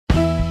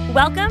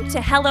Welcome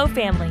to Hello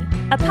Family,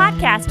 a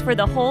podcast for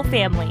the whole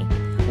family.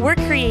 We're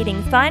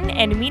creating fun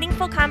and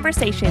meaningful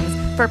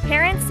conversations for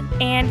parents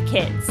and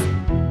kids.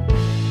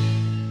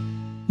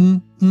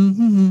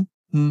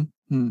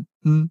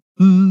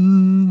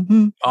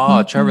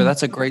 Oh, Trevor,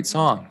 that's a great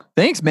song.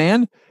 Thanks,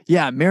 man.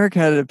 Yeah, Merrick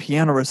had a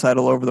piano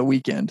recital over the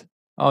weekend.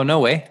 Oh, no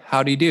way.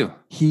 How'd he do?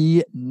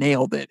 He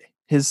nailed it.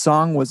 His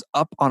song was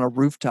up on a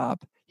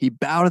rooftop. He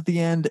bowed at the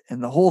end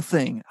and the whole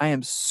thing. I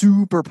am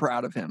super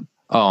proud of him.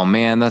 Oh,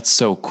 man, that's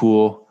so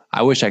cool.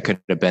 I wish I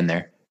could have been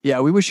there. Yeah,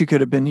 we wish you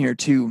could have been here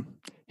too.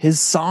 His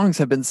songs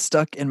have been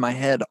stuck in my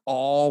head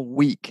all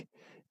week.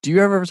 Do you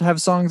ever have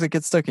songs that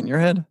get stuck in your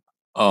head?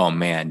 Oh,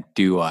 man,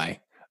 do I.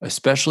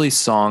 Especially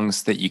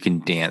songs that you can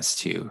dance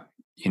to.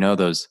 You know,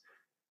 those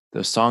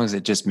songs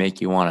that just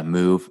make you want to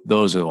move.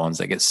 Those are the ones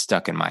that get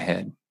stuck in my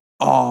head.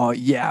 Oh,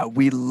 yeah.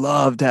 We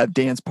love to have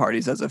dance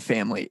parties as a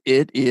family.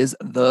 It is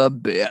the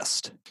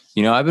best.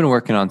 You know, I've been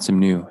working on some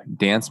new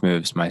dance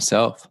moves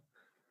myself.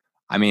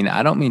 I mean,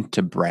 I don't mean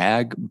to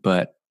brag,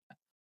 but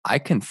I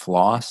can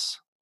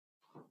floss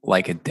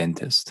like a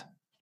dentist.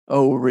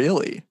 Oh,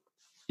 really?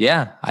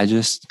 Yeah, I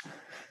just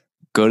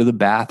go to the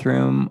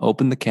bathroom,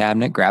 open the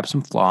cabinet, grab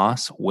some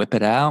floss, whip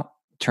it out,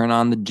 turn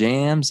on the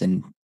jams,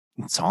 and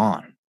it's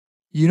on.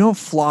 You know,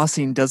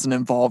 flossing doesn't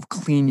involve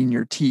cleaning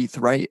your teeth,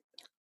 right?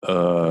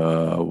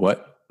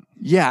 What?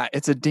 Yeah,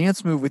 it's a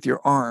dance move with your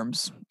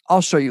arms.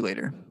 I'll show you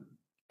later.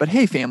 But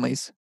hey,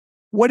 families,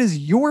 what is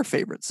your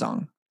favorite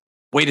song?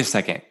 Wait a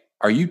second.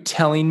 Are you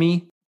telling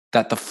me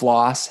that the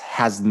floss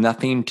has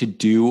nothing to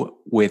do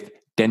with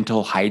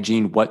dental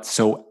hygiene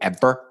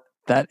whatsoever?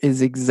 That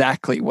is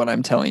exactly what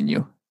I'm telling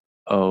you.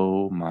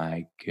 Oh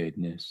my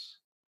goodness.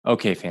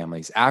 Okay,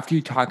 families, after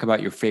you talk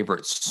about your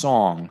favorite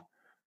song,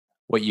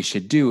 what you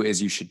should do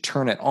is you should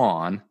turn it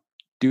on,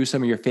 do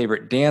some of your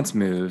favorite dance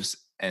moves,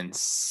 and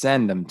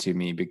send them to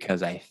me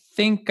because I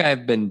think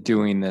I've been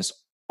doing this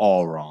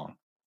all wrong.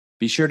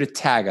 Be sure to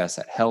tag us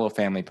at Hello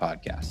Family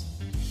Podcast.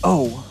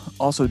 Oh,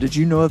 also, did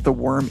you know that the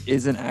worm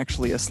isn't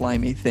actually a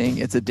slimy thing?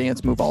 It's a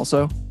dance move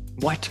also?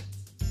 What?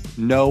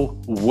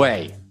 No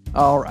way.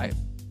 All right,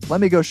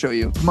 let me go show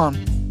you. Come on.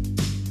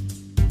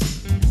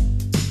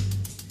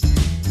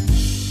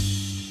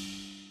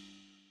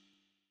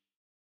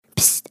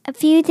 Psst, a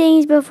few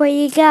things before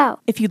you go.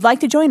 If you'd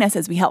like to join us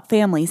as we help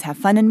families have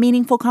fun and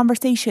meaningful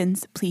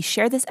conversations, please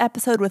share this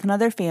episode with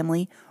another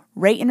family,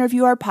 rate and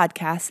review our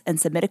podcast, and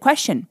submit a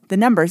question. The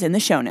number's in the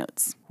show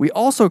notes. We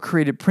also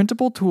created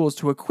printable tools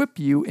to equip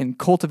you in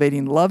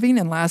cultivating loving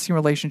and lasting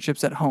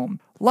relationships at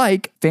home,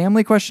 like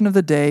Family Question of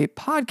the Day,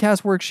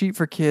 podcast worksheet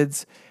for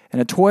kids,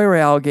 and a toy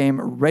royale game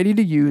ready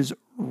to use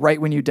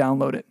right when you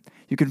download it.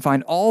 You can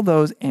find all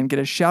those and get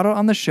a shout out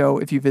on the show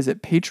if you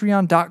visit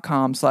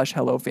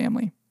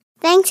patreon.com/hellofamily.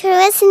 Thanks for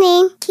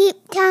listening.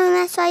 Keep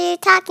telling us what you're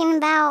talking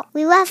about.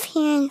 We love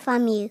hearing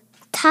from you.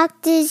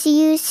 Talk to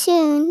you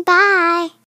soon. Bye.